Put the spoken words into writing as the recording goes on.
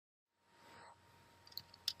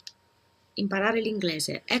Imparare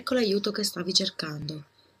l'inglese, ecco l'aiuto che stavi cercando.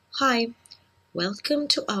 Hi, welcome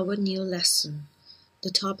to our new lesson. The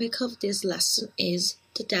topic of this lesson is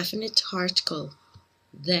the definite article,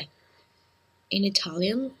 the. In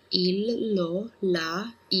Italian, il, lo,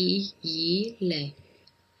 la, I, gli, le.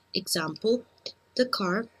 Example, the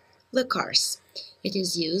car, the cars. It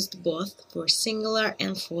is used both for singular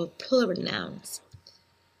and for plural nouns.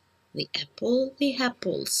 The apple, the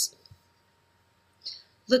apples.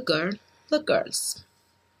 The girl, the girls.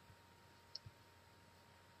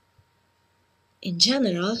 In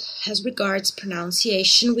general, as regards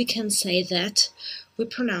pronunciation, we can say that we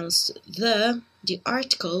pronounce the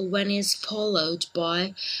article when it is followed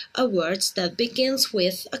by a word that begins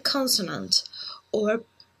with a consonant or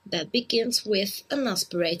that begins with an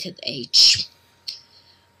aspirated H.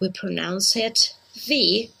 We pronounce it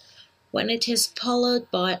the when it is followed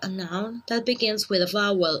by a noun that begins with a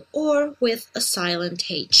vowel or with a silent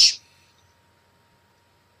H.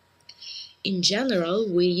 In general,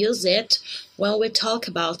 we use it when we talk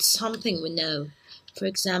about something we know. For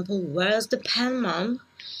example, where's the pen, Mom?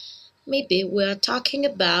 Maybe we are talking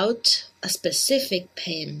about a specific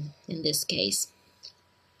pen in this case.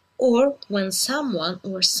 Or when someone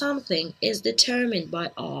or something is determined by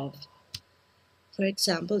of. For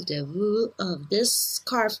example, the wool of this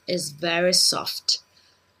scarf is very soft.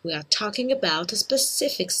 We are talking about a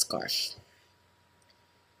specific scarf.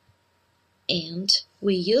 And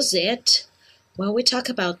we use it when we talk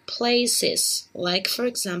about places, like for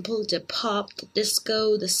example the pub, the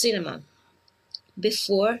disco, the cinema,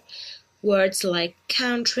 before words like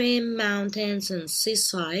country, mountains, and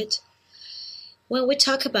seaside. When we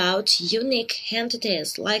talk about unique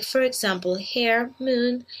entities, like for example hair,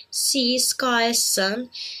 moon, sea, sky, sun,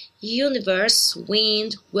 universe,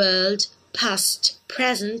 wind, world, past,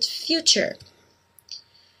 present, future.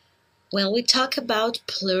 When we talk about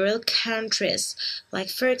plural countries, like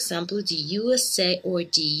for example the USA or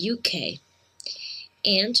the UK,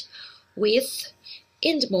 and with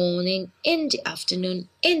in the morning, in the afternoon,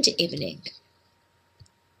 in the evening.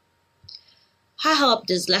 I hope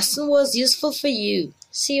this lesson was useful for you.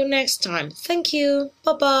 See you next time. Thank you.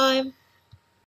 Bye-bye.